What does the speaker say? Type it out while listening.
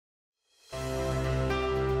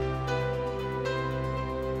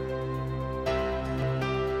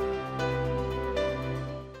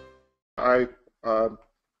I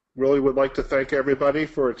really would like to thank everybody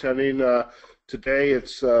for attending today.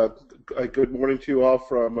 It's a good morning to you all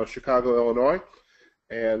from Chicago, Illinois,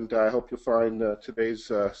 and I hope you'll find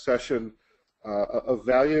today's session of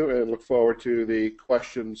value and look forward to the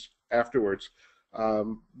questions afterwards.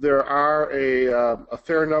 There are a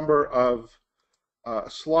fair number of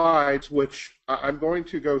slides, which I'm going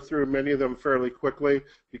to go through many of them fairly quickly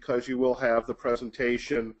because you will have the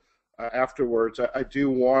presentation afterwards. I do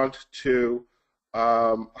want to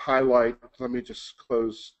highlight, let me just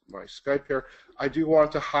close my Skype here. I do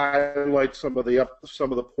want to highlight some of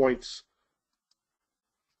the points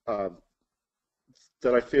that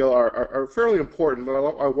I feel are fairly important, but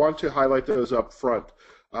I want to highlight those up front.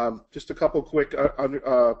 Just a couple quick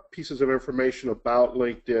pieces of information about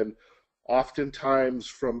LinkedIn. Oftentimes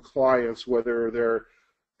from clients, whether they're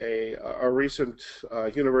a recent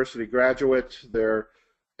university graduate, they're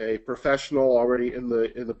a professional already in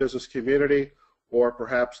the business community, or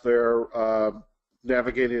perhaps they're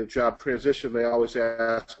navigating a job transition, they always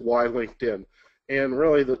ask, why LinkedIn? And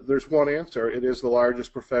really, there's one answer. It is the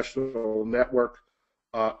largest professional network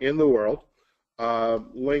in the world.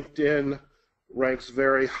 LinkedIn ranks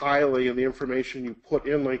very highly, and the information you put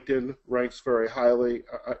in LinkedIn ranks very highly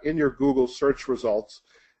in your Google search results.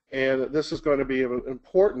 And this is going to be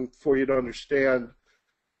important for you to understand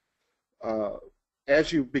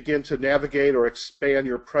as you begin to navigate or expand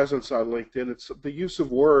your presence on LinkedIn. It's the use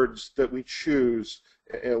of words that we choose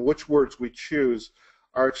and which words we choose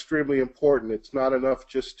are extremely important. It's not enough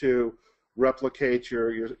just to replicate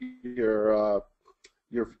your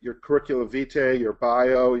curriculum vitae, your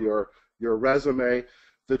bio, your resume.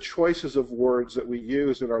 The choices of words that we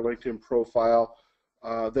use in our LinkedIn profile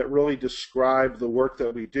that really describe the work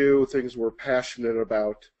that we do, things we're passionate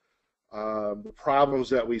about, the problems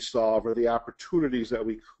that we solve, or the opportunities that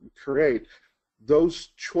we create. Those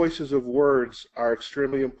choices of words are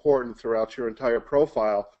extremely important throughout your entire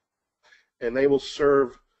profile, and they will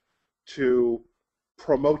serve to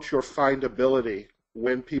promote your findability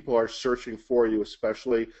when people are searching for you,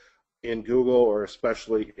 especially in Google or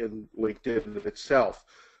especially in LinkedIn itself.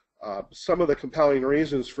 Some of the compelling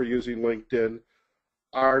reasons for using LinkedIn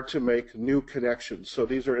are to make new connections. So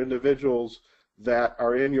these are individuals that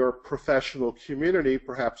are in your professional community,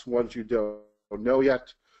 perhaps ones you don't know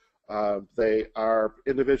yet. They are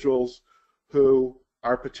individuals who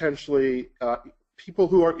are potentially people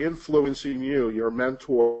who are influencing you, your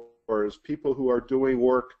mentors, people who are doing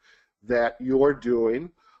work that you're doing,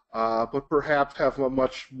 but perhaps have a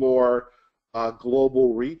much more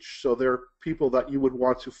global reach. So they're people that you would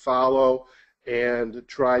want to follow and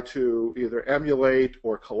try to either emulate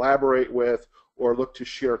or collaborate with, or look to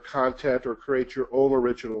share content or create your own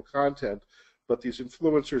original content. But these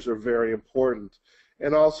influencers are very important.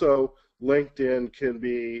 And also, LinkedIn can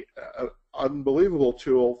be an unbelievable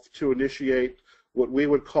tool to initiate what we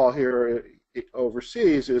would call here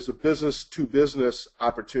overseas is a business-to-business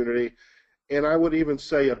opportunity, and I would even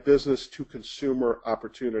say a business-to-consumer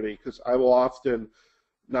opportunity, because I will often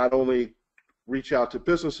not only reach out to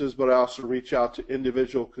businesses, but I also reach out to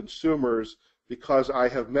individual consumers because I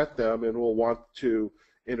have met them and will want to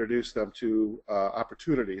introduce them to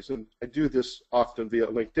opportunities. And I do this often via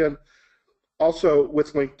LinkedIn. Also,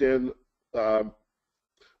 with LinkedIn,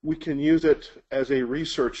 we can use it as a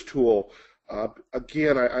research tool.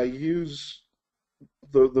 Again, I use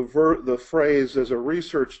the phrase as a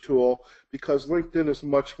research tool because LinkedIn is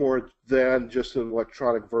much more than just an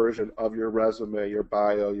electronic version of your resume, your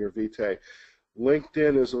bio, your vitae.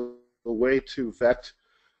 LinkedIn is a way to vet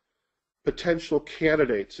potential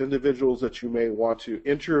candidates, individuals that you may want to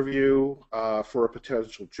interview for a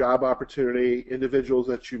potential job opportunity, individuals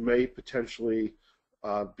that you may potentially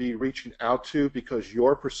be reaching out to because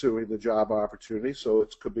you're pursuing the job opportunity. So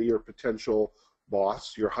it could be your potential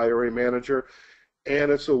boss, your hiring manager,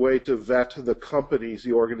 and it's a way to vet the companies,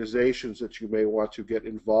 the organizations that you may want to get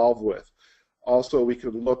involved with. Also, we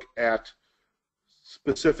can look at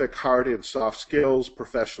specific hard and soft skills,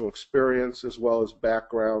 professional experience, as well as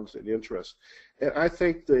backgrounds and interests. And I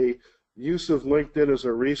think the use of LinkedIn as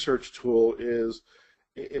a research tool is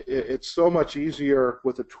it's so much easier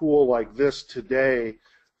with a tool like this today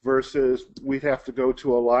versus we'd have to go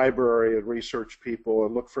to a library and research people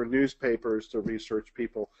and look for newspapers to research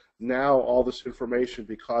people. Now all this information,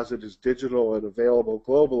 because it is digital and available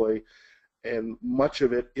globally, and much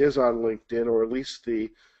of it is on LinkedIn, or at least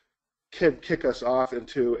can kick us off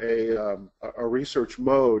into a research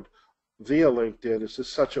mode via LinkedIn. It's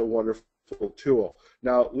just such a wonderful tool.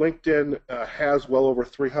 Now, LinkedIn has well over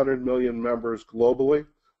 300 million members globally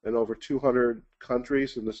in over 200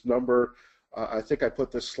 countries, and this number I think I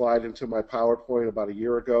put this slide into my PowerPoint about a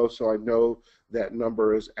year ago, so I know that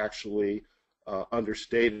number is actually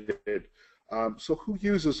understated. So who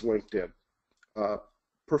uses LinkedIn?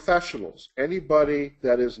 Professionals, anybody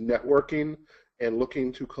that is networking and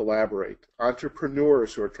looking to collaborate,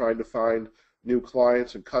 entrepreneurs who are trying to find new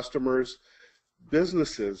clients and customers,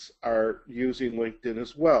 businesses are using LinkedIn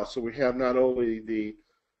as well. So we have not only the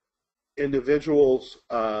individual's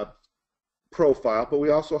profile, but we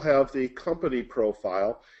also have the company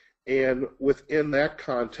profile, and within that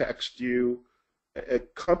context, a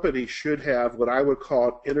company should have what I would call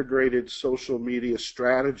an integrated social media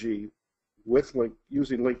strategy with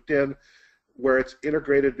using LinkedIn, where it's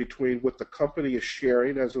integrated between what the company is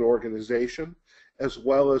sharing as an organization as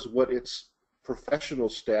well as what its professional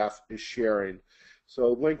staff is sharing.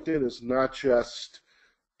 So LinkedIn is not just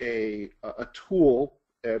a tool.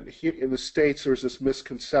 And here in the States, there's this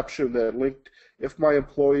misconception that if my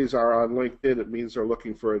employees are on LinkedIn, it means they're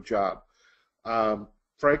looking for a job.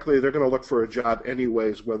 Frankly, they're going to look for a job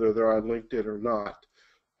anyways, whether they're on LinkedIn or not.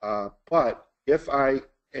 But if I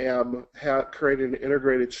am creating an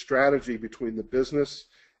integrated strategy between the business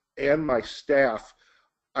and my staff,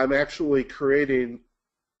 I'm actually creating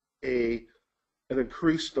an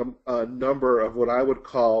increased number of what I would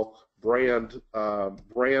call brand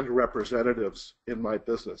representatives in my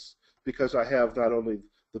business, because I have not only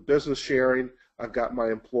the business sharing, I've got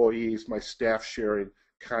my employees, my staff sharing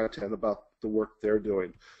content about the work they're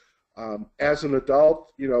doing. As an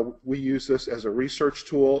adult, we use this as a research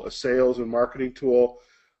tool, a sales and marketing tool.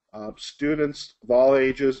 Students of all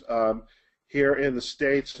ages here in the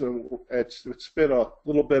States, it's been a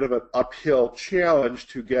little bit of an uphill challenge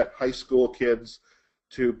to get high school kids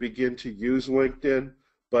to begin to use LinkedIn.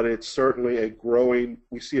 But it's certainly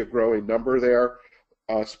we see a growing number there,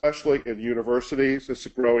 especially in universities. It's a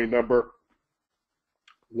growing number.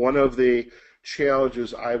 One of the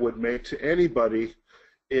challenges I would make to anybody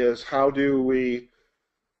is, how do we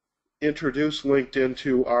introduce LinkedIn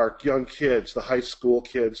to our young kids, the high school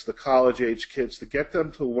kids, the college-age kids, to get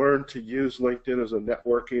them to learn to use LinkedIn as a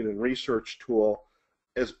networking and research tool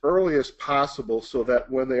as early as possible, so that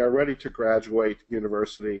when they are ready to graduate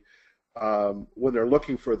university, when they're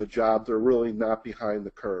looking for the job, they're really not behind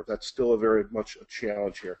the curve. That's still very much a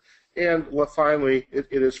challenge here. And finally, it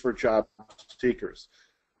is for job seekers.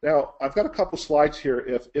 Now, I've got a couple slides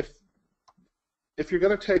here. If you're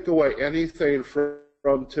going to take away anything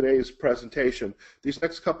from today's presentation, these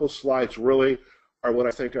next couple slides really are what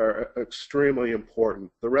I think are extremely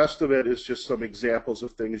important. The rest of it is just some examples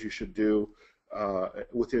of things you should do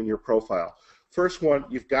within your profile. First one,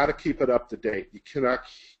 you've got to keep it up to date. You cannot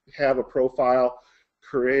have a profile,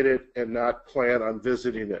 create it, and not plan on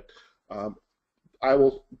visiting it. I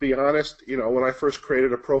will be honest, when I first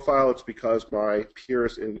created a profile, it's because my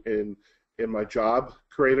peers in my job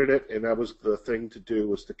created it, and that was the thing to do,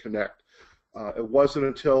 was to connect. It wasn't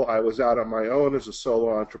until I was out on my own as a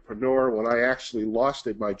solo entrepreneur, when I actually lost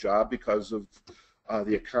my job because of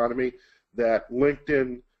the economy, that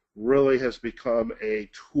LinkedIn really has become a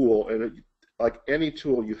tool, and like any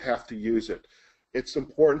tool, you have to use it. It's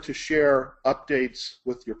important to share updates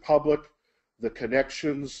with your public, the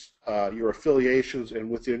connections, your affiliations, and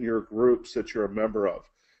within your groups that you're a member of.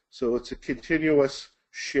 So it's a continuous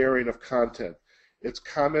sharing of content. It's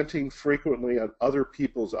commenting frequently on other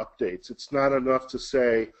people's updates. It's not enough to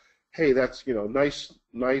say, hey, that's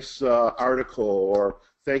nice article, or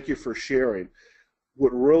thank you for sharing.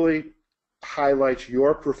 What really highlights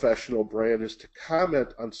your professional brand is to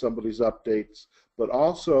comment on somebody's updates, but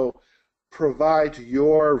also provide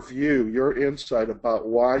your view, your insight about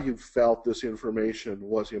why you felt this information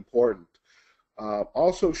was important.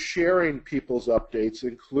 Also sharing people's updates,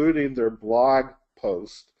 including their blog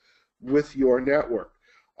posts, with your network.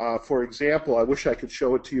 For example, I wish I could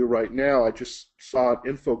show it to you right now. I just saw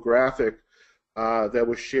an infographic that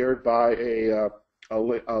was shared by a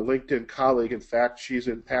LinkedIn colleague. In fact, she's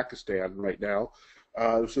in Pakistan right now.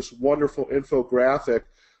 There's this wonderful infographic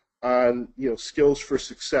on skills for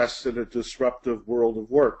success in a disruptive world of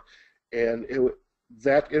work, and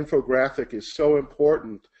that infographic is so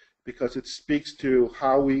important because it speaks to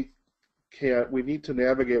how we need to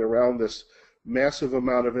navigate around this massive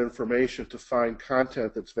amount of information to find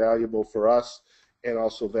content that's valuable for us and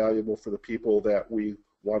also valuable for the people that we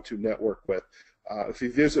want to network with. If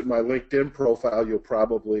you visit my LinkedIn profile, you'll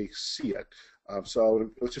probably see it.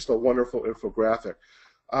 So it's just a wonderful infographic.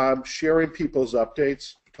 Sharing people's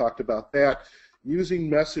updates, we talked about that. Using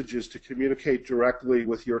messages to communicate directly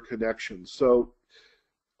with your connections. So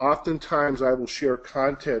oftentimes I will share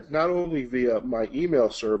content not only via my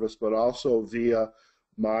email service, but also via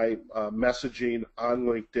my messaging on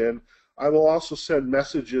LinkedIn. I will also send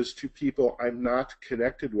messages to people I'm not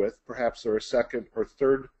connected with. Perhaps they're a second or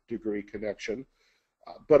third degree connection,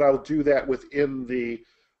 but I'll do that within the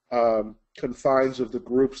confines of the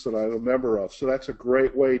groups that I'm a member of. So that's a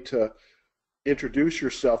great way to introduce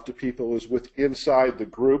yourself to people, is inside the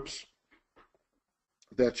groups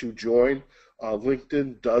that you join.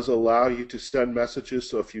 LinkedIn does allow you to send messages,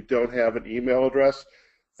 so if you don't have an email address,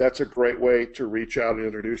 that's a great way to reach out and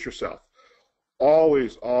introduce yourself.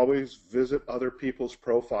 Always, always visit other people's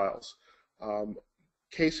profiles.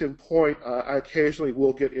 Case in point, I occasionally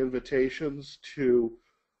will get invitations to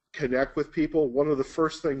connect with people. One of the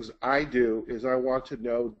first things I do is I want to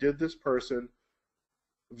know, did this person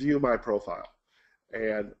view my profile?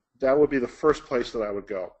 And that would be the first place that I would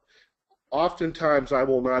go. Oftentimes I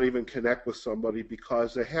will not even connect with somebody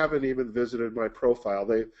because they haven't even visited my profile.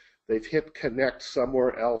 They've hit connect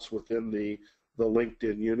somewhere else within the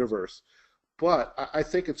LinkedIn universe. But I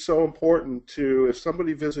think it's so important to, if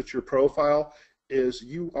somebody visits your profile, is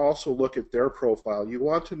you also look at their profile. You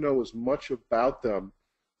want to know as much about them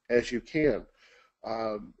as you can.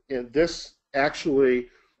 And this actually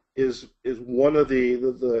is one of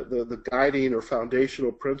the guiding or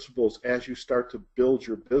foundational principles as you start to build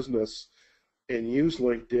your business and use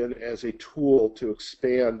LinkedIn as a tool to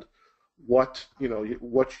expand what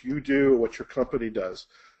you do, what your company does.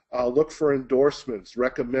 Look for endorsements,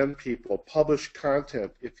 recommend people, publish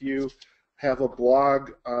content. If you have a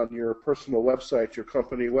blog on your personal website, your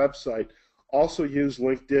company website, also use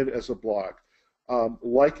LinkedIn as a blog.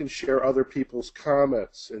 Like and share other people's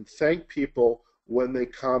comments, and thank people when they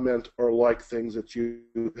comment or like things that you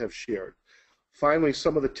have shared. Finally,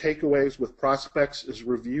 some of the takeaways with prospects is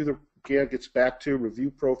review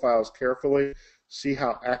profiles carefully, see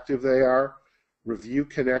how active they are, review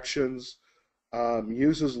connections,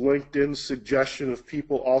 uses LinkedIn's suggestion of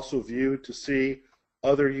people also viewed to see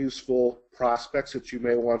other useful prospects that you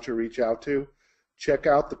may want to reach out to. Check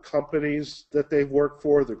out the companies that they've worked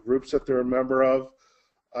for, the groups that they're a member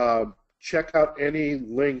of. Check out any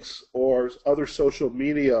links or other social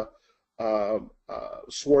media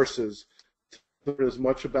sources to learn as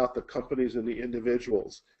much about the companies and the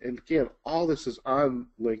individuals. And again, all this is on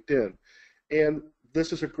LinkedIn. And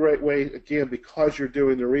this is a great way, again, because you're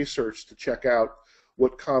doing the research, to check out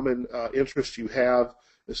what common interests you have,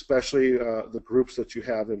 especially the groups that you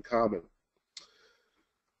have in common.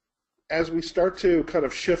 As we start to kind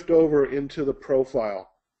of shift over into the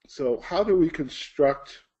profile, so how do we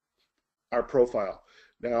construct our profile?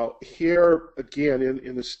 Now, here again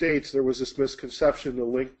in the States, there was this misconception that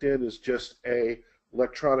LinkedIn is just a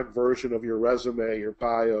electronic version of your resume, your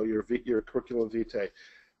bio, your curriculum vitae,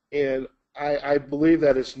 and I believe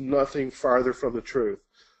that it's nothing farther from the truth.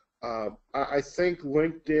 I think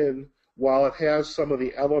LinkedIn, while it has some of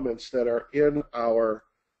the elements that are in our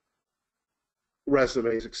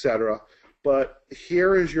resumes, etc., but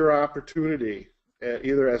here is your opportunity,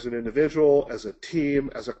 either as an individual, as a team,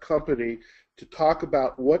 as a company, to talk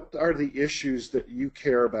about what are the issues that you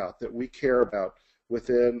care about, that we care about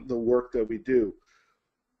within the work that we do.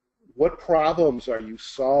 What problems are you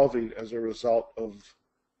solving as a result of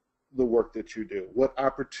the work that you do? What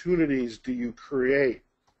opportunities do you create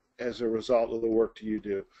as a result of the work that you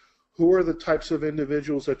do? Who are the types of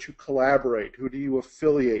individuals that you collaborate? Who do you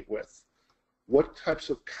affiliate with? What types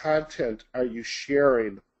of content are you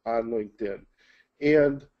sharing on LinkedIn?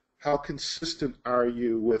 And how consistent are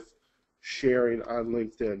you with sharing on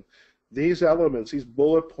LinkedIn? These elements, these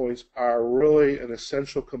bullet points, are really an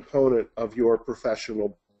essential component of your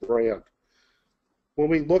professional brand. When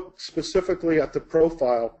we look specifically at the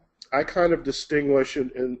profile, I kind of distinguish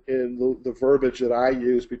in the verbiage that I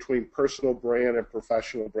use between personal brand and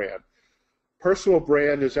professional brand. Personal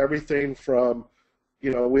brand is everything from,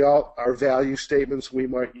 our value statements we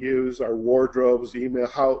might use, our wardrobes, email,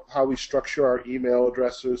 how we structure our email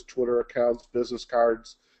addresses, Twitter accounts, business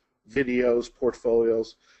cards, videos,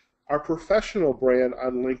 portfolios. Our professional brand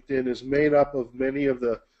on LinkedIn is made up of many of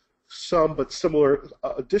the some but similar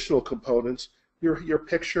additional components. Your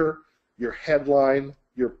picture, your headline,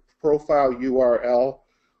 your profile URL,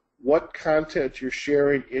 what content you're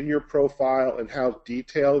sharing in your profile and how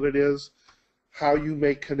detailed it is, how you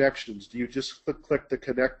make connections. Do you just click the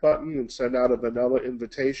connect button and send out a vanilla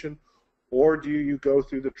invitation, or do you go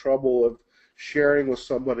through the trouble of sharing with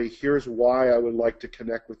somebody, here's why I would like to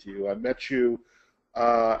connect with you. I met you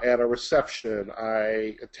at a reception.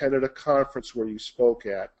 I attended a conference where you spoke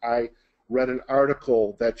at. I read an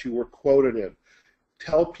article that you were quoted in.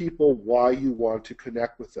 Tell people why you want to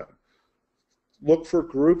connect with them. Look for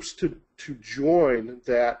groups to join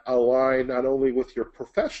that align not only with your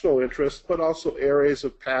professional interests, but also areas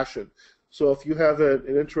of passion. So if you have an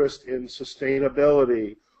interest in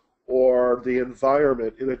sustainability or the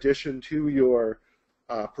environment in addition to your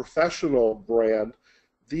professional brand,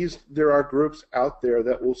 there are groups out there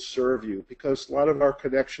that will serve you, because a lot of our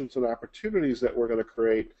connections and opportunities that we're going to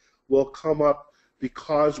create will come up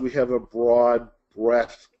because we have a broad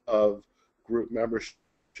breadth of group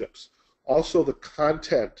memberships. Also, the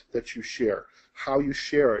content that you share, how you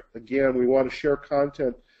share it. Again, we want to share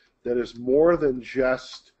content that is more than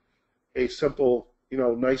just a simple,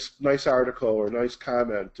 nice article or nice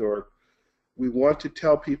comment, or we want to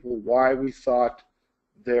tell people why we thought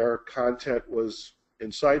their content was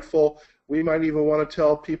insightful. We might even want to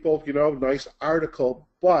tell people, nice article,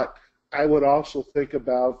 but I would also think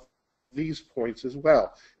about these points as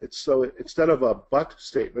well. So instead of a but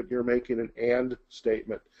statement, you're making an and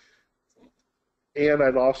statement. And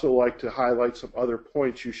I'd also like to highlight some other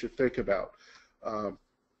points you should think about.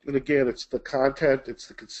 And again, it's the content, it's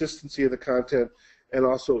the consistency of the content, and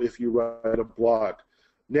also if you write a blog.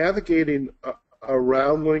 Navigating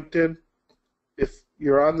around LinkedIn, if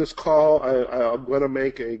you're on this call, I'm going to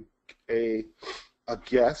make a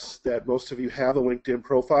guess that most of you have a LinkedIn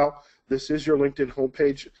profile. This is your LinkedIn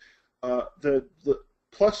homepage. The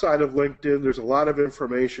plus side of LinkedIn, there's a lot of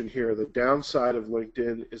information here. The downside of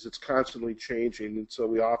LinkedIn is it's constantly changing, and so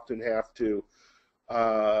we often have to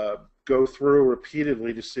go through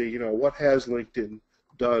repeatedly to see, what has LinkedIn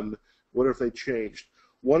done, what have they changed.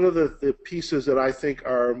 One of the pieces that I think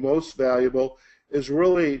are most valuable is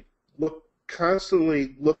really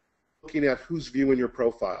constantly looking at who's viewing your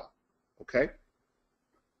profile, okay?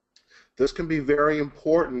 This can be very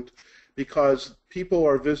important because people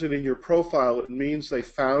are visiting your profile. It means they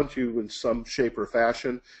found you in some shape or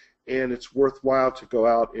fashion, and it's worthwhile to go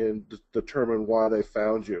out and determine why they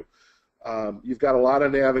found you. You've got a lot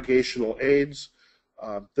of navigational aids.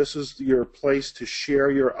 This is your place to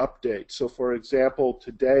share your update. So for example,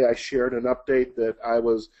 today I shared an update that I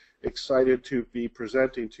was excited to be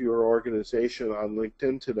presenting to your organization on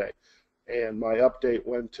LinkedIn today. And my update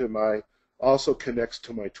also connects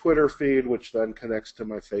to my Twitter feed, which then connects to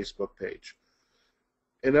my Facebook page.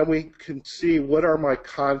 And then we can see what are my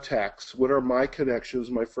contacts, what are my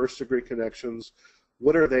connections, my first degree connections,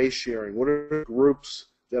 what are they sharing, what are the groups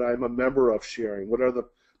that I'm a member of sharing, what are the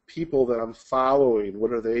people that I'm following,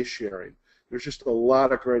 what are they sharing. There's just a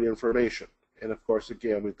lot of great information. And of course,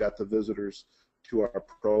 again, we've got the visitors to our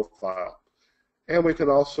profile. And we can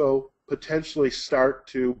also potentially start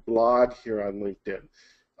to blog here on LinkedIn.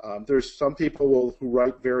 There's some people who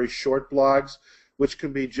write very short blogs, which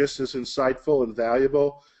can be just as insightful and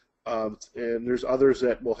valuable, and there's others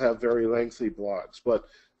that will have very lengthy blogs. But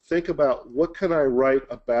think about, what can I write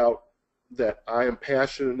about that I am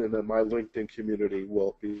passionate and that my LinkedIn community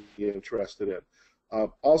will be interested in.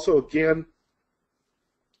 Also, again,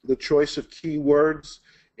 the choice of keywords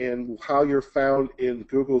and how you're found in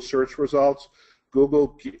Google search results.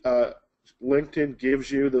 LinkedIn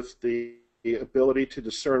gives you the ability to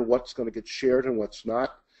discern what's going to get shared and what's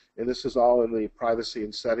not, and this is all in the privacy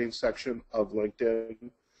and settings section of LinkedIn.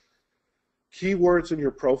 Keywords in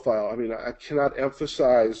your profile. I mean, I cannot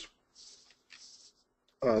emphasize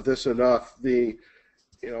this enough.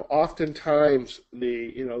 Oftentimes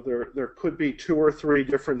there could be 2 or 3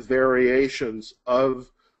 different variations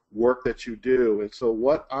of work that you do, and so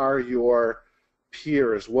what are your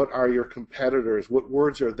peers, what are your competitors, what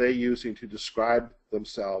words are they using to describe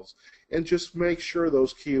themselves, and just make sure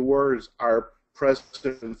those keywords are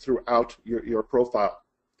present throughout your profile.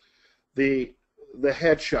 The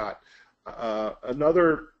headshot.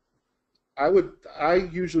 I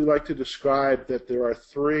usually like to describe that there are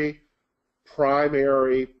 3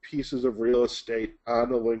 primary pieces of real estate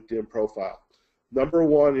on the LinkedIn profile. Number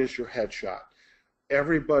 1 is your headshot.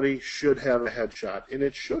 Everybody should have a headshot, and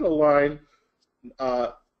it should align.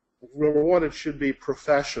 Number 1, it should be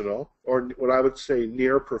professional, or what I would say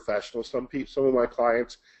near professional. Some of my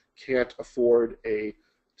clients can't afford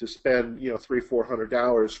to spend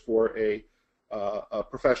 $300-400 for a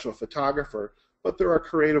professional photographer, but there are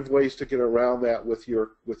creative ways to get around that with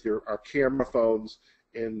our camera phones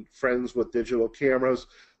and friends with digital cameras.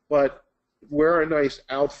 But wear a nice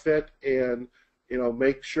outfit and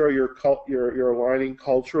make sure you're aligning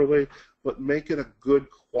culturally, but make it a good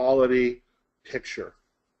quality picture.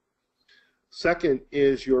 Second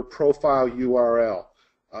is your profile URL.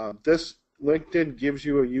 This LinkedIn gives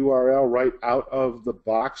you a URL right out of the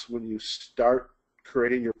box when you start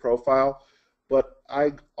creating your profile, but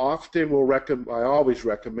I always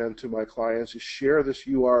recommend to my clients to share this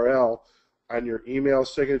URL on your email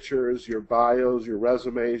signatures, your bios, your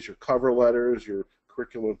resumes, your cover letters, your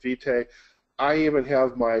curriculum vitae. I even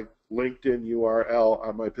have my LinkedIn URL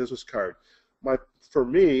on my business card. For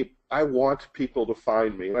me, I want people to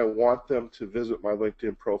find me, and I want them to visit my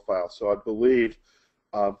LinkedIn profile. So I believe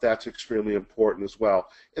that's extremely important as well.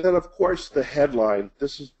 And then, of course, the headline.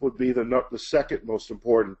 Would be the second most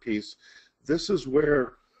important piece. This is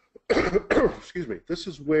where, excuse me, this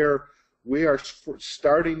is where we are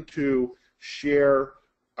starting to share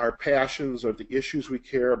our passions or the issues we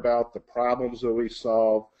care about, the problems that we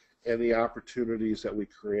solve, and the opportunities that we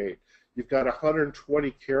create. You've got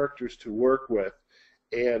 120 characters to work with,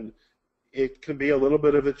 and it can be a little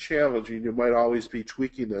bit of a challenge, and you might always be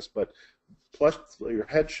tweaking this, but plus your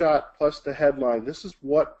headshot plus the headline, this is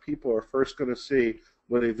what people are first going to see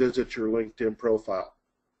when they visit your LinkedIn profile.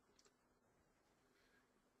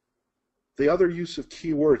 The other use of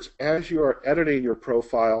keywords, as you are editing your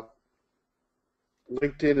profile,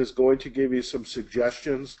 LinkedIn is going to give you some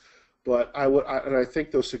suggestions, but I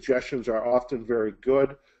think those suggestions are often very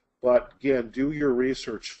good. But again, do your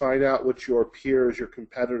research. Find out what your peers, your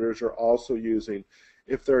competitors are also using.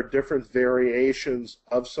 If there are different variations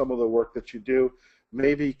of some of the work that you do,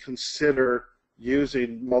 maybe consider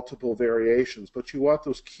using multiple variations. But you want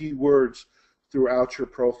those keywords throughout your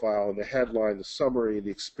profile, in the headline, the summary,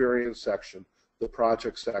 the experience section, the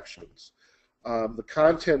project sections. The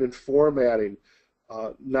content and formatting.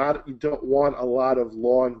 You don't want a lot of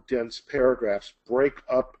long, dense paragraphs. Break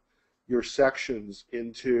up your sections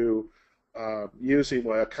into using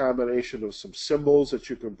a combination of some symbols that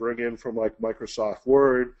you can bring in from like Microsoft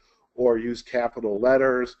Word, or use capital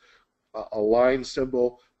letters, a line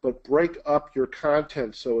symbol, but break up your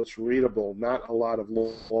content so it's readable, not a lot of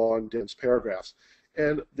long, dense paragraphs.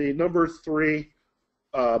 And the number 3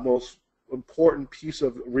 most important piece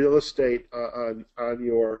of real estate on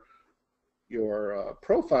your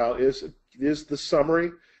profile is the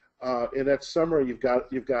summary. In that summary, you've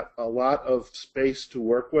got a lot of space to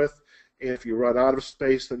work with. And if you run out of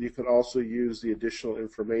space, then you can also use the additional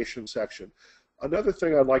information section. Another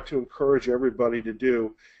thing I'd like to encourage everybody to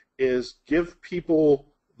do is give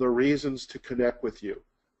people the reasons to connect with you.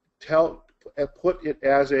 Put it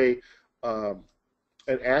as an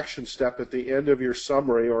action step at the end of your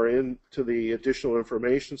summary or into the additional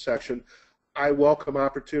information section. I welcome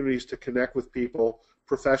opportunities to connect with people,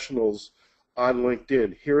 professionals, on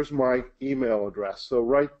LinkedIn. Here's my email address. So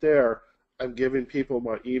right there, I'm giving people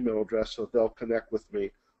my email address so they'll connect with me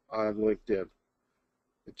on LinkedIn.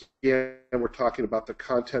 Again, we're talking about the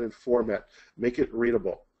content and format. Make it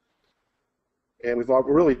readable. And we've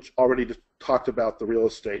really already talked about the real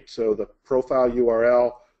estate. So the profile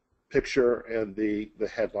URL, picture, and the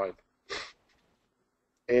headline.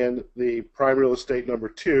 And the prime real estate number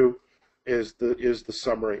 2 is the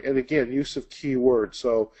summary. And again, use of keywords.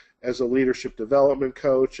 So as a leadership development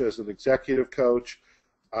coach, as an executive coach,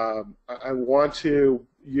 I want to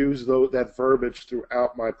use that verbiage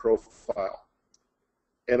throughout my profile,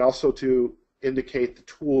 and also to indicate the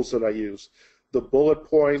tools that I use. The bullet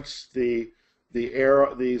points, the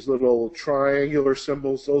arrow, these little triangular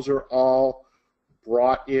symbols, those are all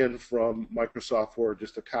brought in from Microsoft Word,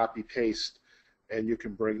 just a copy paste, and you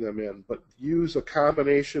can bring them in. But use a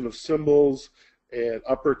combination of symbols and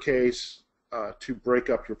uppercase to break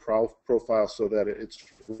up your profile so that it's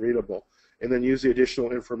readable. And then use the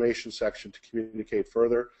additional information section to communicate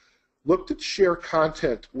further. Look to share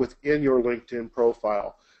content within your LinkedIn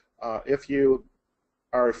profile. If you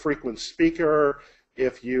are a frequent speaker,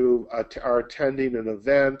 if you are attending an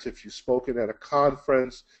event, if you've spoken at a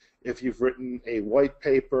conference, if you've written a white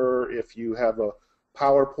paper, if you have a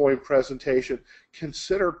PowerPoint presentation,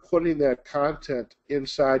 consider putting that content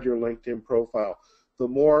inside your LinkedIn profile. The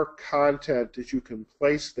more content that you can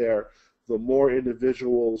place there, the more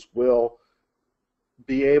individuals will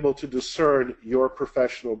be able to discern your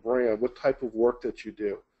professional brand, what type of work that you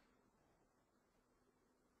do.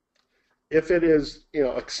 If it is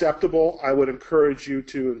acceptable, I would encourage you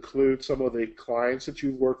to include some of the clients that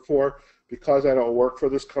you've worked for. Because I don't work for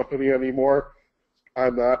this company anymore,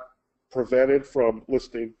 I'm not prevented from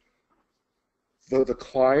listing the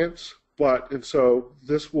clients, and so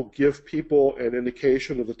this will give people an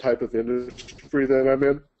indication of the type of industry that I'm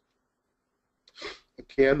in.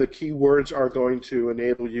 Again, the keywords are going to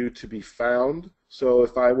enable you to be found. So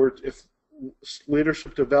if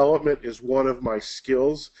leadership development is one of my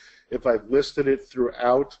skills, if I've listed it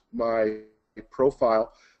throughout my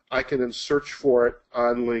profile, I can then search for it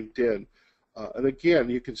on LinkedIn. And again,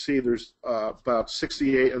 you can see there's about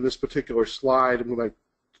 68 on this particular slide, and when I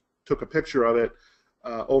took a picture of it,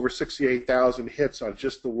 over 68,000 hits on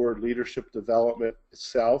just the word leadership development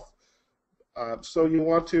itself. So you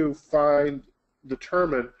want to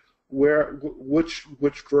determine which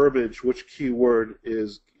verbiage, which keyword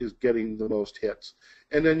is getting the most hits.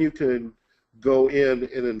 And then you can go in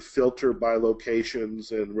and then filter by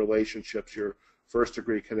locations and relationships, your first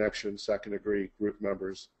degree connections, second degree group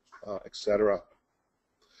members, etc.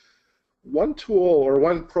 One tool or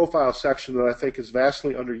one profile section that I think is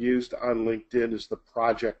vastly underused on LinkedIn is the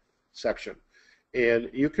project section. And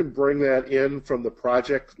you can bring that in from the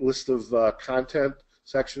project list of content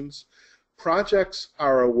sections. Projects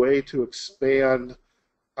are a way to expand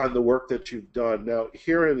on the work that you've done. Now,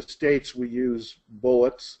 here in the States, we use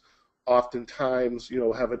bullets. Oftentimes,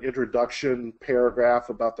 have an introduction paragraph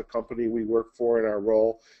about the company we work for and our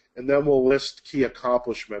role, and then we'll list key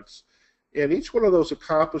accomplishments. And each one of those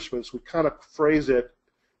accomplishments, we kind of phrase it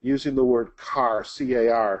using the word CAR,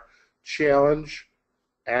 C-A-R, challenge,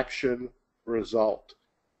 action, result.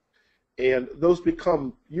 And those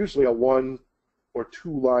become usually a 1 or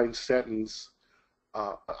 2 line sentence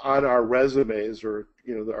on our resumes or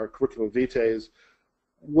our curriculum vitae.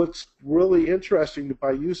 What's really interesting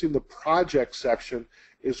by using the project section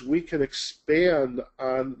is we can expand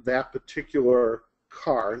on that particular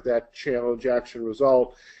CAR, that challenge, action,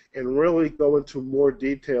 result, and really go into more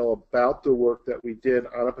detail about the work that we did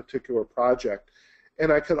on a particular project.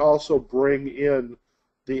 And I can also bring in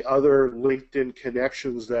the other LinkedIn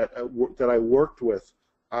connections that I worked with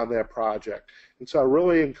on that project. And so I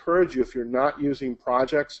really encourage you, if you're not using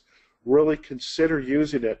projects, really consider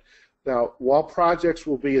using it. Now, while projects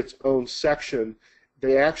will be its own section,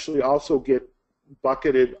 they actually also get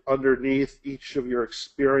bucketed underneath each of your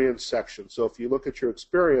experience sections. So if you look at your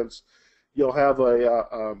experience, you'll have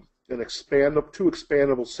two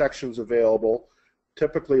expandable sections available,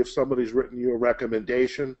 typically if somebody's written you a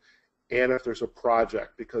recommendation and if there's a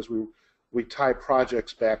project, because we tie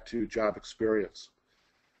projects back to job experience.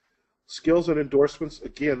 Skills and endorsements,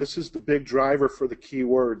 again, this is the big driver for the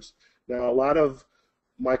keywords. Now, a lot of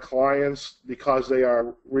my clients, because they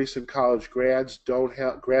are recent college graduates, don't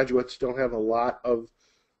have a lot of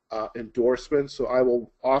endorsements, so I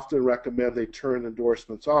will often recommend they turn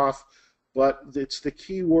endorsements off. But it's the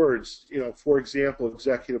keywords, for example,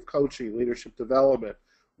 executive coaching, leadership development,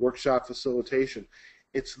 workshop facilitation.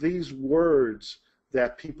 It's these words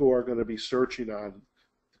that people are going to be searching on,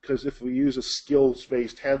 because if we use a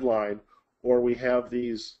skills-based headline or we have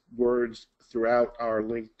these words throughout our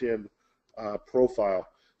LinkedIn profile.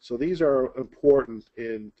 So these are important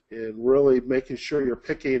in really making sure you're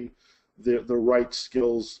picking the right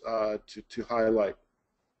skills to highlight.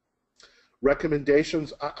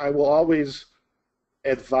 Recommendations, I will always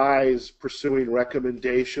advise pursuing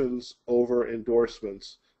recommendations over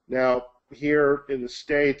endorsements. Now, here in the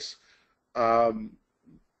States,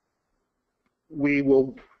 we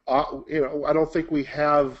will, I don't think we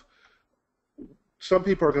have, some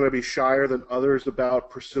people are going to be shyer than others about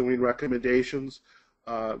pursuing recommendations.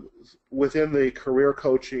 Within the career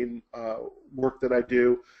coaching work that I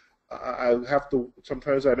do,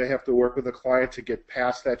 sometimes I may have to work with a client to get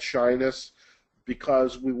past that shyness,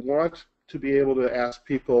 because we want to be able to ask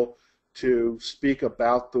people to speak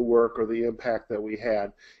about the work or the impact that we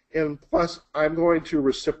had. And plus, I'm going to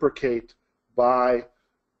reciprocate by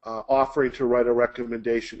offering to write a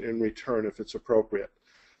recommendation in return if it's appropriate.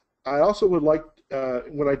 I also would like,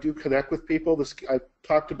 when I do connect with people, I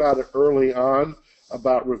talked about it early on,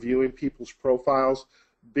 about reviewing people's profiles.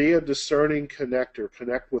 Be a discerning connector.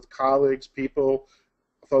 Connect with colleagues, people,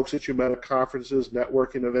 folks that you met at conferences,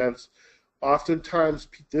 networking events. Oftentimes,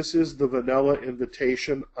 this is the vanilla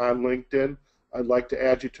invitation on LinkedIn. I'd like to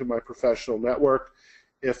add you to my professional network.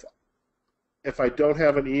 If I don't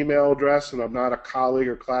have an email address and I'm not a colleague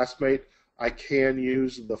or classmate, I can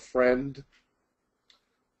use the friend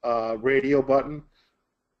radio button.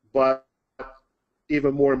 But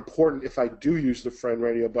even more important, if I do use the friend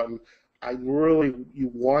radio button,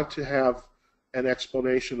 you want to have an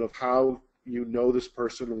explanation of how you know this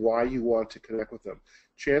person and why you want to connect with them.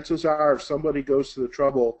 Chances are, if somebody goes to the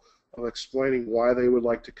trouble of explaining why they would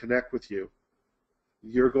like to connect with you,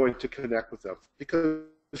 you're going to connect with them, because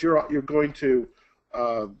you're going to,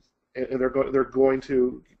 and they're going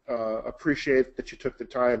to appreciate that you took the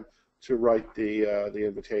time to write the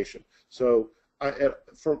invitation. So,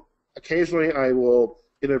 occasionally I will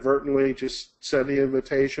inadvertently just send the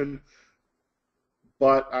invitation,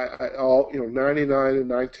 but 99 and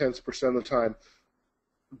 9/10% of the time,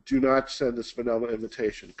 do not send this vanilla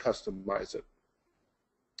invitation. Customize it,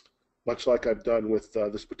 much like I've done with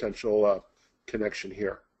this potential connection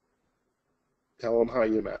here. Tell them how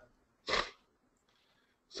you met.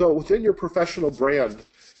 So within your professional brand,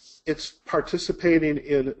 it's participating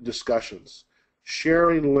in discussions,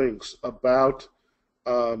 sharing links about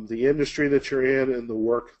the industry that you're in and the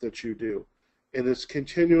work that you do. and it's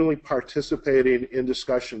continually participating in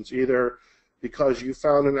discussions, either because you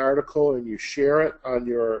found an article and you share it on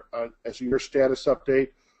as your status update,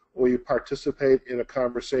 or you participate in a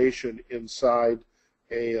conversation inside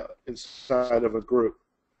of a group.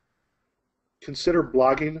 Consider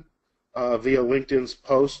blogging via LinkedIn's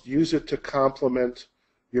post. Use it to complement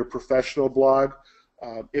your professional blog.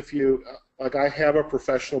 If you, like I have a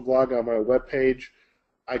professional blog on my webpage,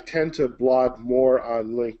 I tend to blog more on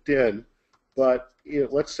LinkedIn, but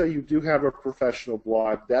let's say you do have a professional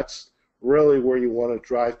blog. That's really where you want to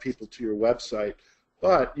drive people to your website.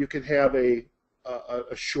 But you can have a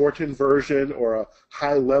shortened version or a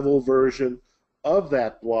high-level version of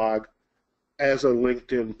that blog as a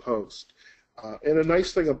LinkedIn post. And a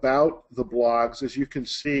nice thing about the blogs is you can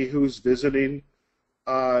see who's visiting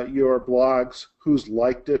your blogs, who's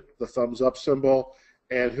liked it, the thumbs up symbol,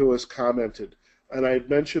 and who has commented. And I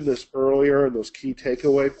mentioned this earlier in those key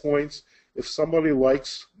takeaway points. If somebody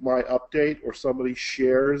likes my update or somebody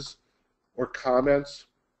shares or comments,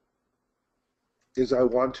 is I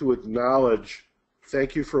want to acknowledge,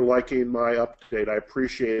 thank you for liking my update, I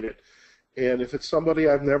appreciate it. And if it's somebody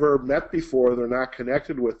I've never met before, they're not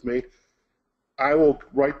connected with me, I will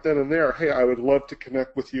right then and there, hey, I would love to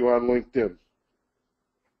connect with you on LinkedIn.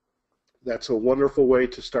 That's a wonderful way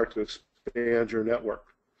to start to expand your network.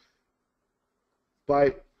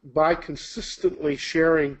 By consistently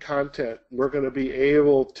sharing content, we're going to be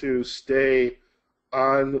able to stay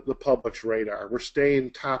on the public's radar. We're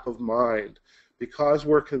staying top of mind. Because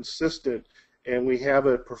we're consistent and we have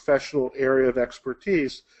a professional area of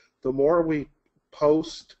expertise, the more we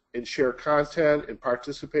post and share content and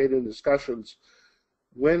participate in discussions,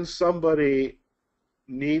 when somebody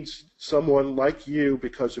needs someone like you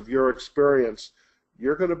because of your experience,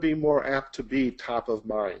 you're going to be more apt to be top of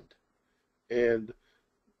mind. And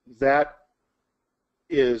that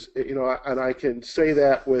is, and I can say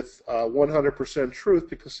that with 100% truth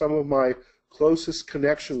because some of my closest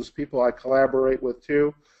connections, people I collaborate with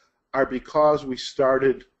too, are because we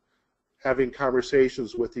started having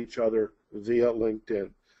conversations with each other via LinkedIn.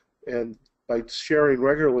 And by sharing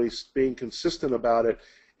regularly, being consistent about it,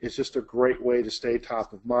 is just a great way to stay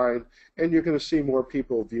top of mind, and you're going to see more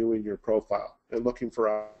people viewing your profile and looking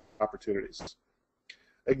for opportunities.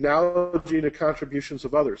 Acknowledging the contributions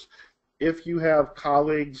of others. If you have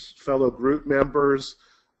colleagues, fellow group members,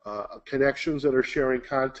 connections that are sharing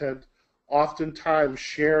content, oftentimes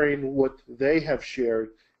sharing what they have shared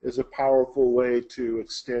is a powerful way to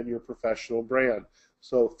extend your professional brand.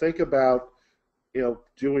 So think about,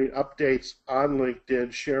 doing updates on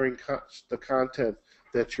LinkedIn, sharing the content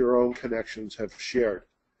that your own connections have shared.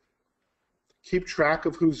 Keep track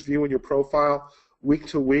of who's viewing your profile. Week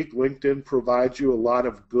to week, LinkedIn provides you a lot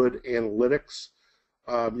of good analytics.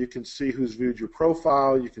 You can see who's viewed your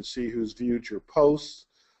profile. You can see who's viewed your posts.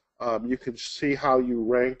 You can see how you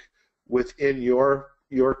rank within your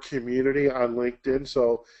community on LinkedIn.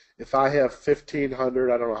 So if I have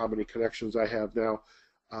 1,500, I don't know how many connections I have now.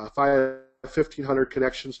 If I have 1,500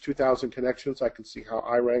 connections, 2,000 connections, I can see how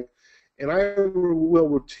I rank. And I will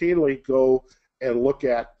routinely go and look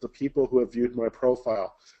at the people who have viewed my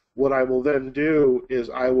profile. What I will then do is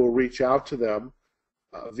I will reach out to them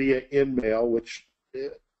via email, which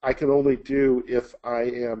I can only do if I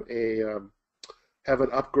am have an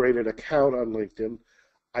upgraded account on LinkedIn.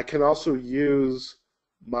 I can also use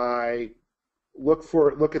my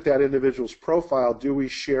look at that individual's profile. Do we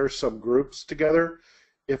share some groups together?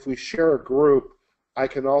 If we share a group, I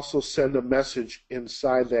can also send a message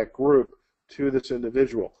inside that group to this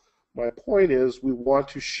individual. My point is we want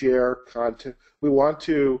to share content. We want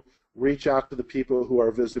to reach out to the people who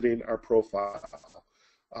are visiting our profile.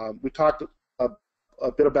 We talked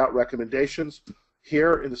a bit about recommendations.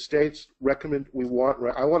 Here in the States, I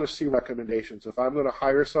want to see recommendations. If I'm going to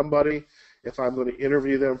hire somebody, if I'm going to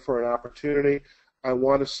interview them for an opportunity, I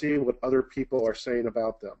want to see what other people are saying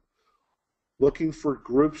about them. Looking for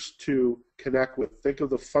groups to connect with. Think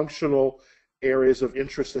of the functional areas of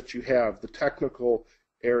interest that you have, the technical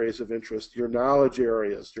areas of interest, your knowledge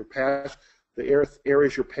areas, your passion, the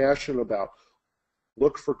areas you're passionate about.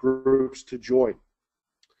 Look for groups to join.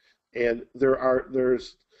 And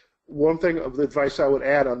there's one thing of the advice I would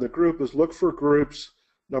add on the group is look for groups,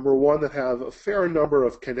 number one, that have a fair number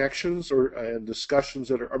of connections and discussions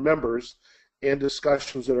that are members and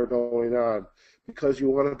discussions that are going on, because you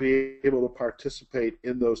want to be able to participate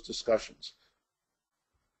in those discussions.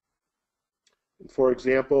 For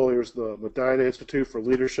example, here's the Madinah Institute for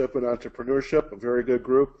Leadership and Entrepreneurship, a very good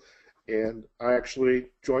group, and I actually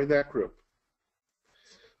joined that group.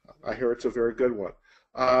 I hear it's a very good one.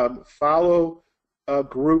 Follow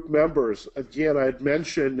Group members. Again, I had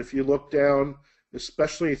mentioned if you look down,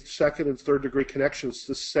 especially second and third degree connections,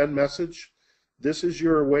 to send message. This is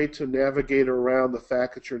your way to navigate around the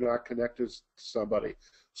fact that you're not connected to somebody.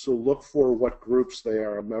 So look for what groups they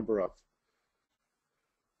are a member of.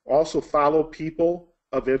 Also follow people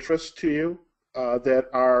of interest to you that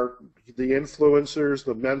are the influencers,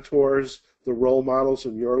 the mentors, the role models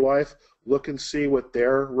in your life. Look and see what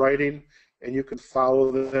they're writing, and you can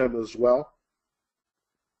follow them as well.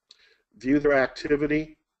 View their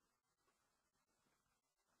activity.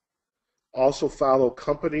 Also follow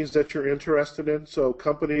companies that you're interested in. So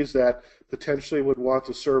companies that potentially would want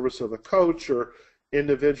the service of a coach, or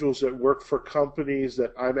individuals that work for companies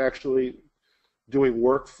that I'm actually doing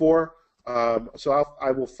work for. I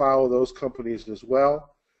will follow those companies as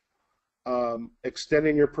well.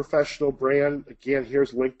 Extending your professional brand. Again,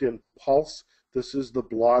 here's LinkedIn Pulse. This is the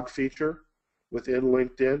blog feature within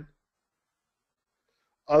LinkedIn.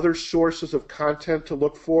 Other sources of content to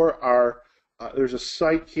look for are, there's a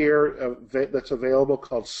site here that's available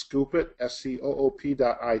called Scoopit,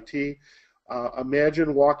 SCOOP.IT.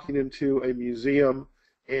 Imagine walking into a museum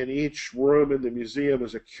and each room in the museum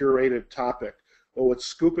is a curated topic. Well, what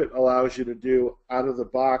Scoopit allows you to do out of the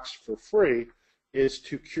box for free is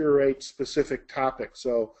to curate specific topics.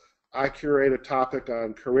 So I curate a topic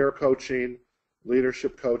on career coaching,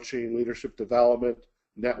 leadership development,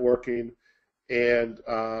 networking, and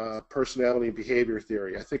personality and behavior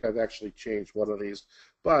theory. I think I've actually changed one of these.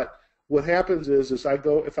 But what happens is if I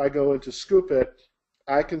go into Scoopit,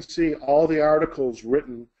 I can see all the articles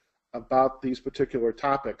written about these particular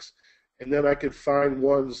topics, and then I can find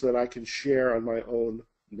ones that I can share on my own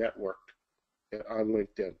network on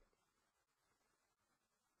LinkedIn.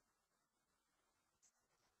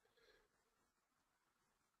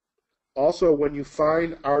 Also, when you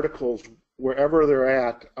find articles wherever they're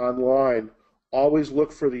at online, always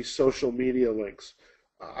look for these social media links.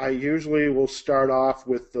 I usually will start off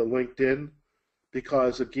with the LinkedIn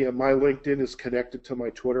because, again, my LinkedIn is connected to my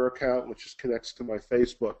Twitter account, which connects to my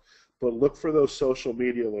Facebook. But look for those social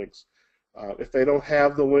media links. If they don't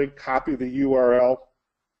have the link, copy the URL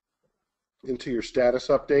into your status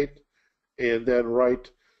update, and then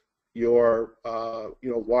write your,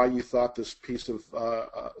 why you thought this piece of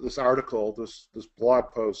this article, this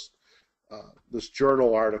blog post, this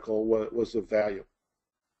journal article was of value.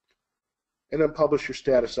 And then publish your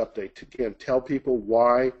status update. Again, tell people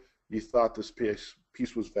why you thought this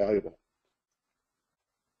piece was valuable.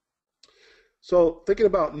 So thinking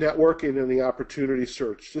about networking and the opportunity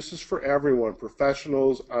search, this is for everyone,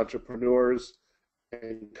 professionals, entrepreneurs,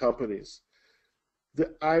 and companies.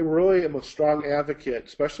 I really am a strong advocate,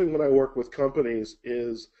 especially when I work with companies,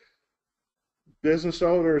 is business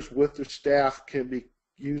owners with their staff can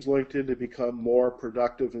use LinkedIn to become more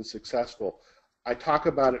productive and successful. I talk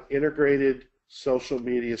about an integrated social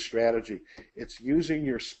media strategy. It's using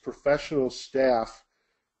your professional staff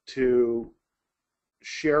to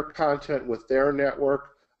share content with their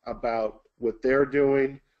network about what they're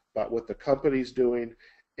doing, about what the company's doing,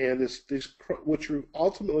 and what you're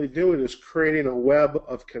ultimately doing is creating a web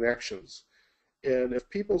of connections. And if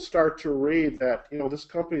people start to read that, this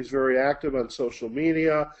company is very active on social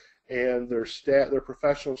media, and their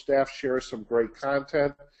professional staff shares some great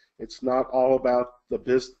content, it's not all about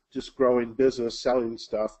just growing business, selling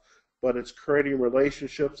stuff, but it's creating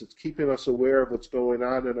relationships, it's keeping us aware of what's going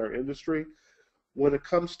on in our industry. When it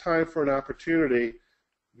comes time for an opportunity,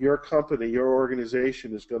 your company, your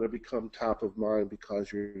organization is going to become top of mind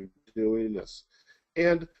because you're doing this.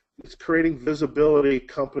 And it's creating visibility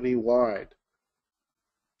company-wide.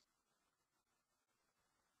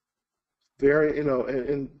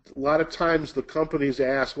 And a lot of times the companies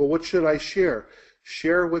ask, well, what should I share?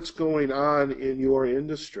 Share what's going on in your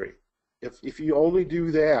industry. If you only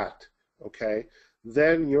do that, okay,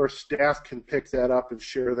 then your staff can pick that up and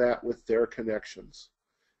share that with their connections.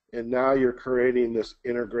 And now you're creating this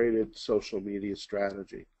integrated social media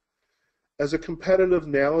strategy. As a competitive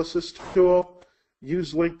analysis tool,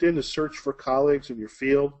 use LinkedIn to search for colleagues in your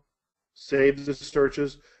field, save the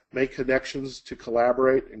searches, make connections to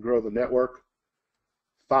collaborate and grow the network,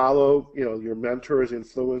 follow your mentors,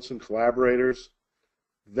 influence, and collaborators,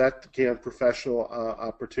 vet, again, professional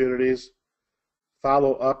opportunities,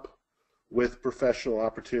 follow up with professional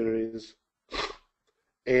opportunities.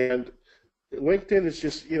 And LinkedIn is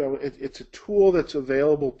just, it's a tool that's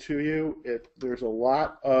available to you. There's a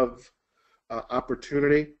lot of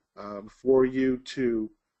opportunity for you to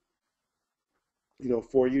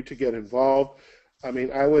get involved. I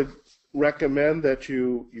mean, I would recommend that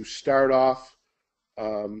you start off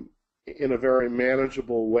in a very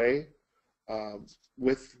manageable way.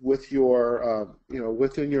 with your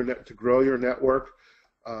within your net to grow your network.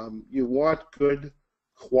 You want good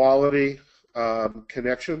quality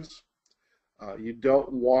connections. You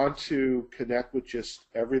don't want to connect with just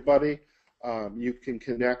everybody. You can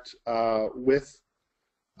connect with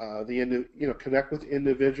connect with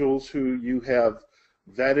individuals who you have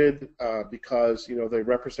vetted because they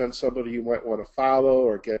represent somebody you might want to follow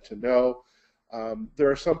or get to know. There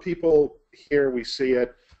are some people here, we see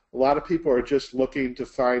it. A lot of people are just looking to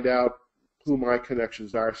find out who my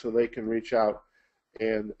connections are so they can reach out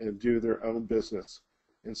and do their own business.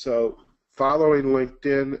 And so following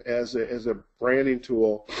LinkedIn as a branding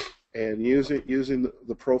tool and using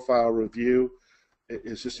the profile review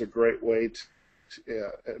is just a great way to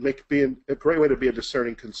be a great way to be a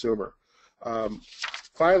discerning consumer.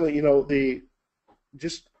 Finally,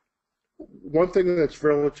 just one thing that's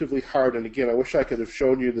relatively hard, and again, I wish I could have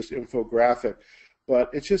shown you this infographic, but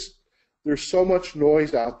it's just there's so much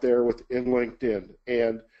noise out there within LinkedIn,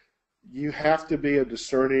 and you have to be a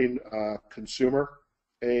discerning consumer,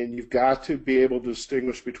 and you've got to be able to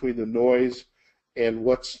distinguish between the noise and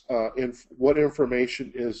what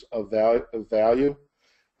information is of value.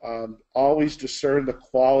 Always discern the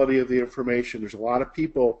quality of the information. There's a lot of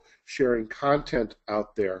people sharing content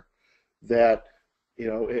out there that,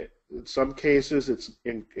 in some cases it's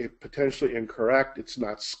potentially incorrect. It's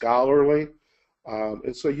not scholarly,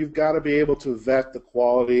 and so you've got to be able to vet the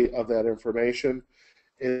quality of that information.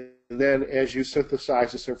 And then, as you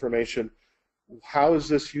synthesize this information, how is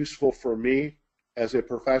this useful for me as a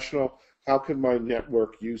professional? How can my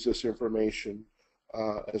network use this information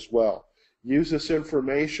as well? Use this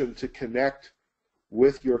information to connect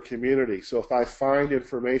with your community. So if I find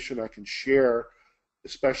information I can share,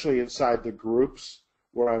 especially inside the groups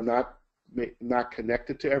where I'm not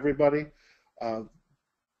connected to everybody,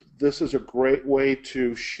 this is a great way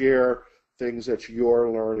to share things that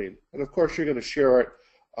you're learning. And of course, you're going to share it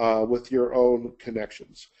with your own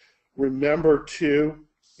connections. Remember, too,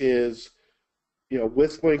 is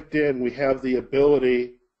with LinkedIn, we have the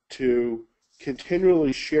ability to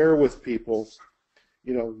continually share with people,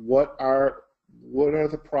 what are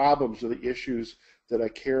the problems or the issues that I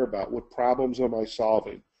care about? What problems am I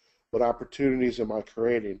solving? What opportunities am I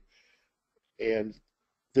creating? And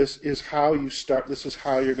this is how you start. This is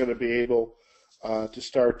how you're going to be able to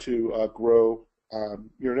start to grow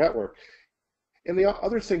your network. And the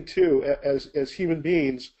other thing too, as human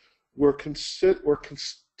beings, we're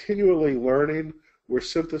continually learning. We're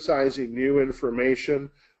synthesizing new information.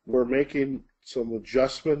 We're making some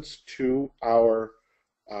adjustments to our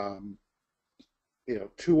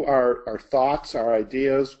our thoughts, our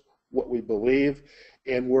ideas, what we believe,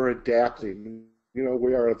 and we're adapting.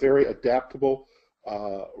 We are a very adaptable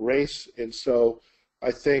race, and so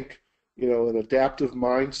I think an adaptive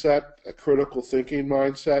mindset, a critical thinking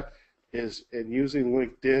mindset, and using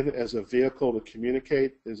LinkedIn as a vehicle to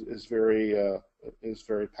communicate is very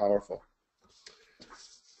powerful.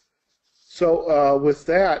 So with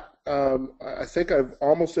that, I think I'm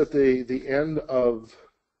almost at the end of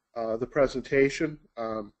the presentation,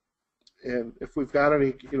 and if we've got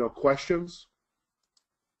any questions,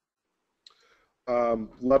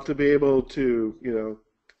 love to be able to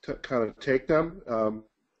kind of take them.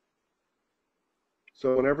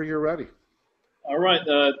 So whenever you're ready. All right.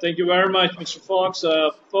 Thank you very much, Mr. Fox.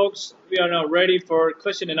 Folks, we are now ready for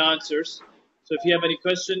question and answers. So if you have any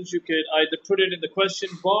questions, you could either put it in the question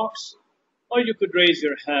box, or you could raise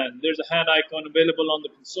your hand. There's a hand icon available on the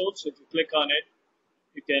console, so if you click on it,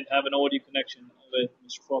 you can have an audio connection with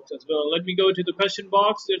Mr. Fox as well. Let me go to the question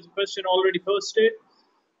box. There's a question already posted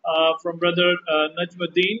from Brother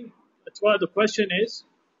Najmuddin. The question is,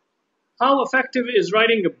 how effective is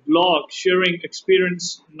writing a blog, sharing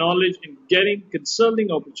experience, knowledge, and getting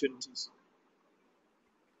consulting opportunities?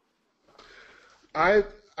 I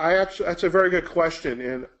actually, that's a very good question,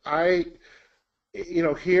 and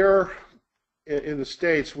here in the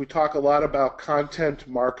States, we talk a lot about content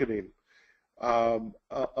marketing.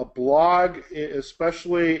 A blog,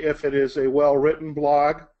 especially if it is a well-written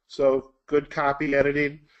blog, so good copy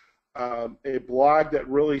editing, a blog that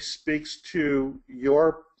really speaks to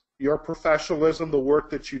your professionalism, the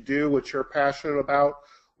work that you do, what you're passionate about,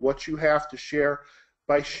 what you have to share.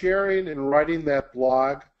 By sharing and writing that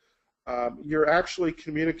blog, you're actually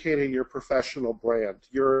communicating your professional brand.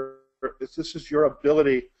 This is your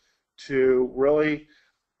ability to really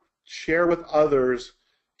share with others,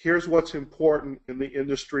 here's what's important in the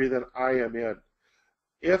industry that I am in.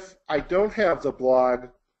 If I don't have the blog,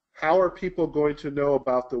 how are people going to know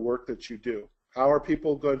about the work that you do? How are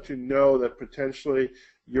people going to know that potentially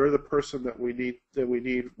you're the person that we need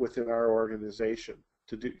within our organization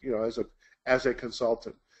to do, as a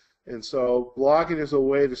consultant. And so blogging is a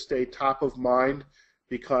way to stay top of mind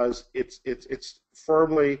because it's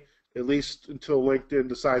firmly, at least until LinkedIn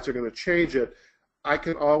decides they're going to change it, I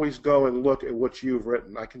can always go and look at what you've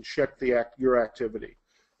written. I can check your activity.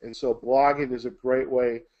 And so blogging is a great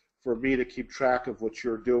way for me to keep track of what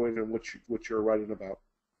you're doing and what you're writing about.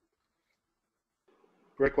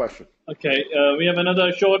 Great question. Okay, we have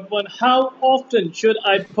another short one. How often should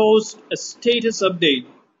I post a status update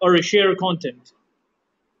or a share content?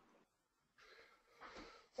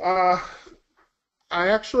 I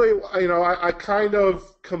actually, I kind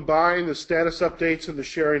of combine the status updates and the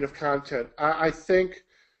sharing of content. I think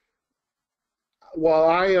while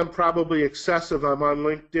I am probably excessive, I'm on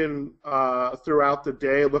LinkedIn throughout the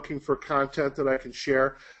day looking for content that I can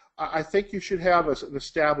share. I think you should have an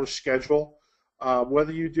established schedule.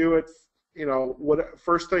 Whether you do it,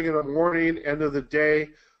 first thing in the morning, end of the day,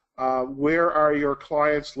 where are your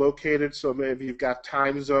clients located? So maybe you've got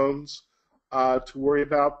time zones to worry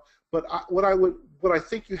about. But what I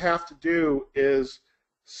think you have to do is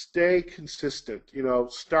stay consistent.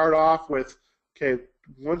 Start off with, okay,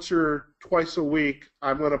 once or twice a week,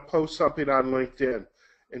 I'm going to post something on LinkedIn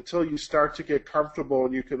until you start to get comfortable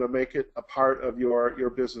and you can make it a part of your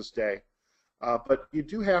business day. But you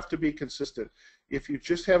do have to be consistent. If you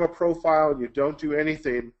just have a profile and you don't do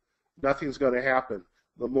anything, nothing's going to happen.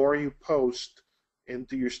 The more you post and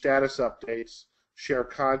do your status updates, share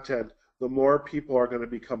content, the more people are going to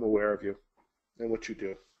become aware of you and what you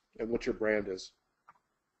do and what your brand is.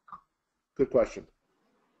 Good question.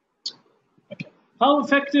 Okay. How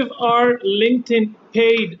effective are LinkedIn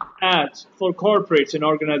paid ads for corporates and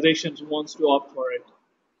organizations who wants to opt for it?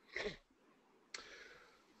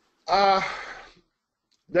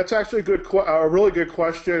 That's actually a really good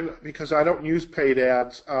question because I don't use paid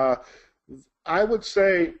ads. I would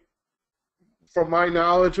say, from my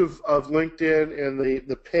knowledge of LinkedIn and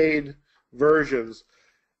the paid versions,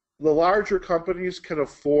 the larger companies can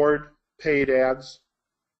afford paid ads.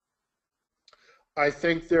 I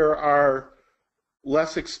think there are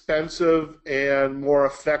less expensive and more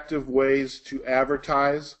effective ways to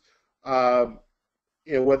advertise.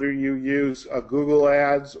 Whether you use Google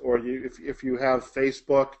Ads or if you have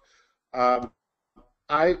Facebook, I'm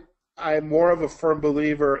more of a firm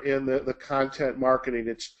believer in the content marketing.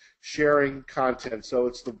 It's sharing content, so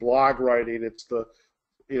it's the blog writing, it's the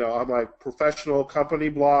on my professional company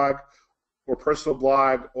blog or personal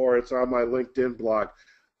blog, or it's on my LinkedIn blog.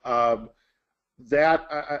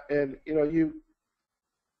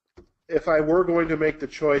 If I were going to make the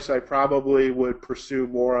choice, I probably would pursue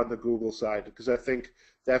more on the Google side because I think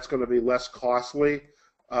that's going to be less costly.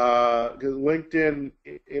 LinkedIn,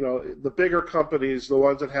 the bigger companies, the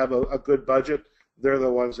ones that have a good budget, they're the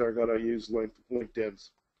ones that are going to use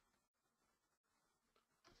LinkedIn's.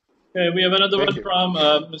 Okay, we have another one from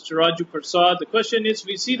Mr. Raju Prasad. The question is,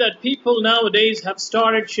 we see that people nowadays have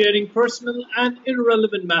started sharing personal and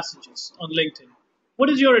irrelevant messages on LinkedIn. What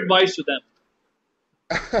is your advice to them?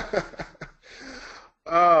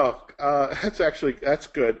 That's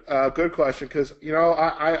good. Good question because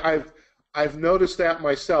I've noticed that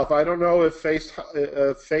myself. I don't know if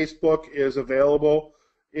Facebook is available,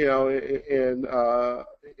 in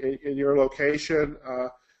your location.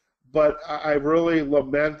 But I really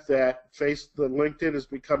lament that the LinkedIn is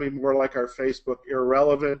becoming more like our Facebook,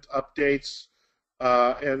 irrelevant updates.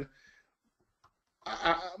 And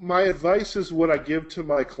my advice is what I give to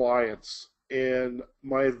my clients. And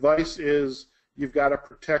my advice is you've got to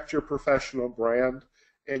protect your professional brand,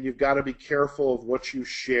 and you've got to be careful of what you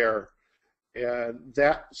share. And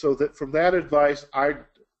from that advice, I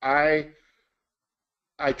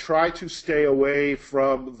try to stay away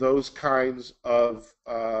from those kinds of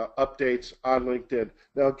updates on LinkedIn.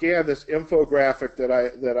 Now, again, this infographic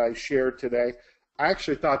that I shared today, I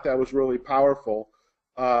actually thought that was really powerful.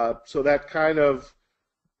 So that kind of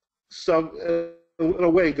in a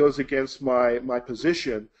way goes against my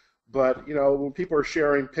position. But when people are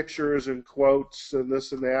sharing pictures and quotes and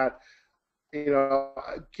this and that,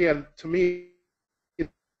 again, to me,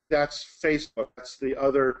 that's Facebook. That's the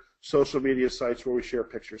other social media sites where we share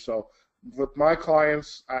pictures. So with my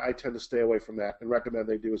clients, I tend to stay away from that and recommend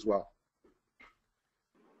they do as well.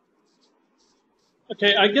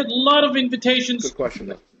 Okay, I get a lot of invitations. Good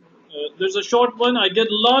question. There's a short one. I get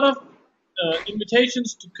a lot of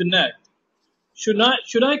invitations to connect. Should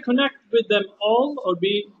I connect with them all or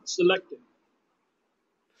be selective?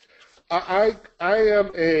 I'm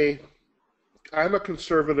a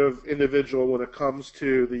conservative individual when it comes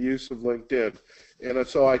to the use of LinkedIn. And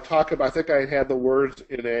so I think I had the words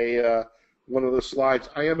in one of the slides.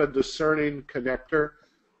 I am a discerning connector.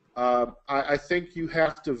 I think you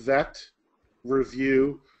have to vet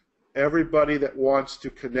review everybody that wants to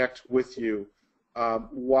connect with you.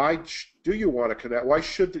 Why do you want to connect? Why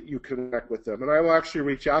should you connect with them? And I will actually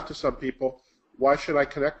reach out to some people. Why should I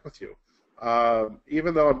connect with you?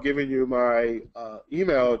 Even though I'm giving you my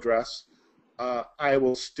email address,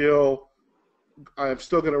 I'm still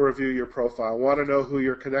going to review your profile. I want to know who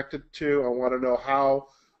you're connected to. I want to know how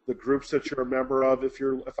the groups that you're a member of. If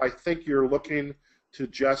I think you're looking to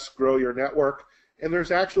just grow your network, and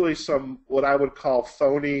there's actually some what I would call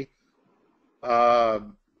phony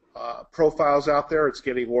profiles out there. It's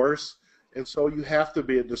getting worse, and so you have to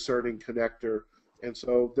be a discerning connector. And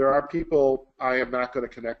so there are people I am not going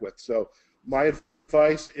to connect with. So my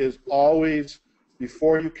advice is always,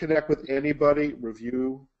 before you connect with anybody,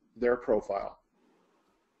 review their profile.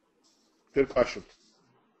 Good question.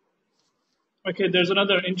 Okay, there's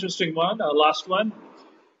another interesting one, last one.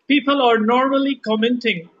 People are normally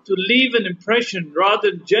commenting to leave an impression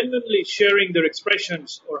rather than genuinely sharing their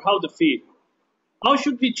expressions or how they feel. How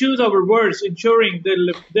should we choose our words, ensuring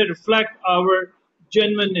they reflect our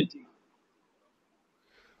genuinity?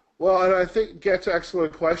 Well, and I think that's an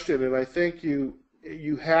excellent question, and I think you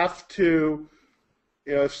have to,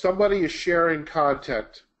 if somebody is sharing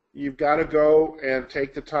content, you've got to go and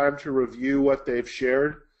take the time to review what they've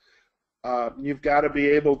shared. You've got to be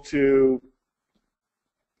able to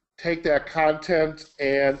take that content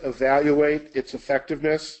and evaluate its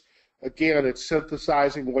effectiveness. Again, it's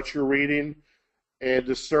synthesizing what you're reading and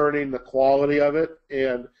discerning the quality of it,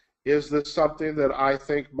 and is this something that I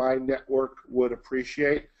think my network would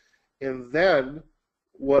appreciate? And then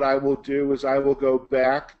what I will do is I will go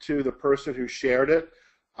back to the person who shared it.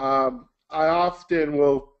 I often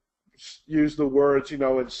will use the words,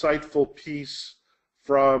 insightful piece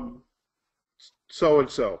from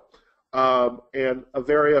so-and-so, and a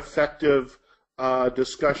very effective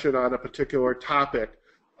discussion on a particular topic.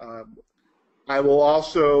 I will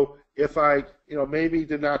also, if I maybe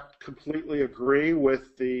did not completely agree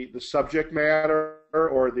with the subject matter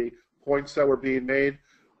or the points that were being made,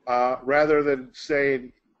 rather than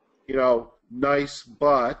saying, nice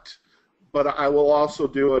but I will also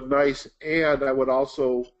do a nice and I would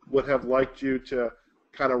have liked you to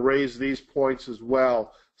kind of raise these points as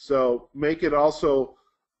well. So make it also,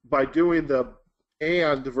 by doing the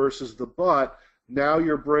and versus the but, now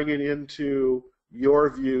you're bringing into your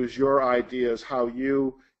views, your ideas, how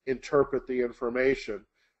you interpret the information.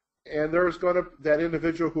 And there's that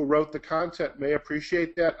individual who wrote the content may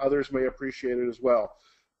appreciate that, others may appreciate it as well.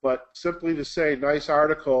 But simply to say, nice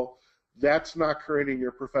article, that's not creating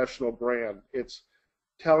your professional brand. It's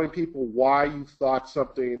telling people why you thought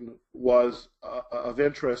something was of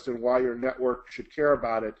interest and why your network should care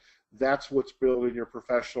about it. That's what's building your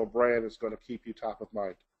professional brand. Is going to keep you top of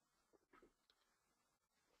mind.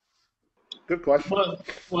 Good question.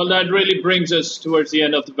 Well, that really brings us towards the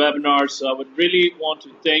end of the webinar. So I would really want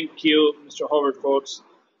to thank you, Mr. Howard Fox,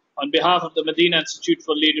 on behalf of the Madinah Institute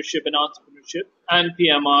for Leadership and Entrepreneurship and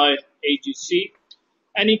PMI AGC.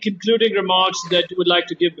 Any concluding remarks that you would like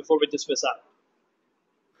to give before we dismiss out?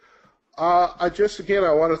 I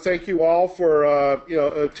want to thank you all for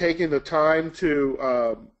taking the time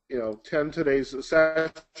to attend today's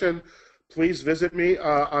session. Please visit me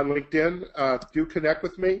on LinkedIn. Do connect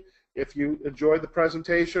with me if you enjoyed the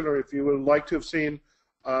presentation, or if you would like to have seen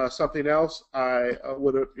something else. I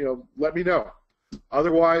would let me know.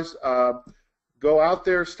 Otherwise, go out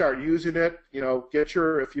there, start using it.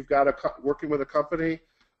 If you've got working with a company,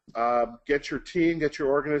 get your team, get your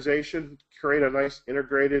organization, create a nice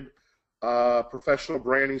integrated professional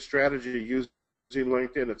branding strategy using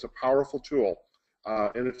LinkedIn. It's a powerful tool,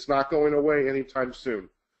 and it's not going away anytime soon.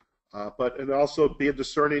 And also be a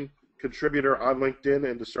discerning contributor on LinkedIn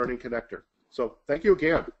and discerning connector. So thank you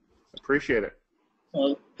again. Appreciate it.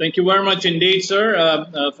 Well, thank you very much indeed, sir,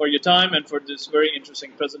 for your time and for this very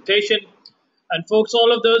interesting presentation. And folks,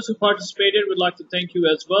 all of those who participated, would like to thank you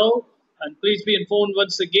as well. And please be informed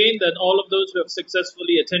once again that all of those who have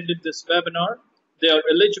successfully attended this webinar, they are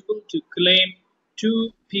eligible to claim 2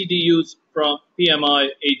 PDUs from PMI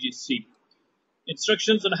AGC.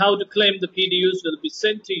 Instructions on how to claim the PDUs will be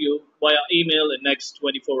sent to you via email in next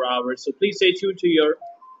 24 hours. So please stay tuned to your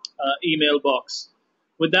email box.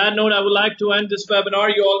 With that note, I would like to end this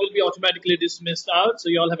webinar. You all will be automatically dismissed out. So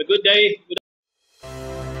you all have a good day.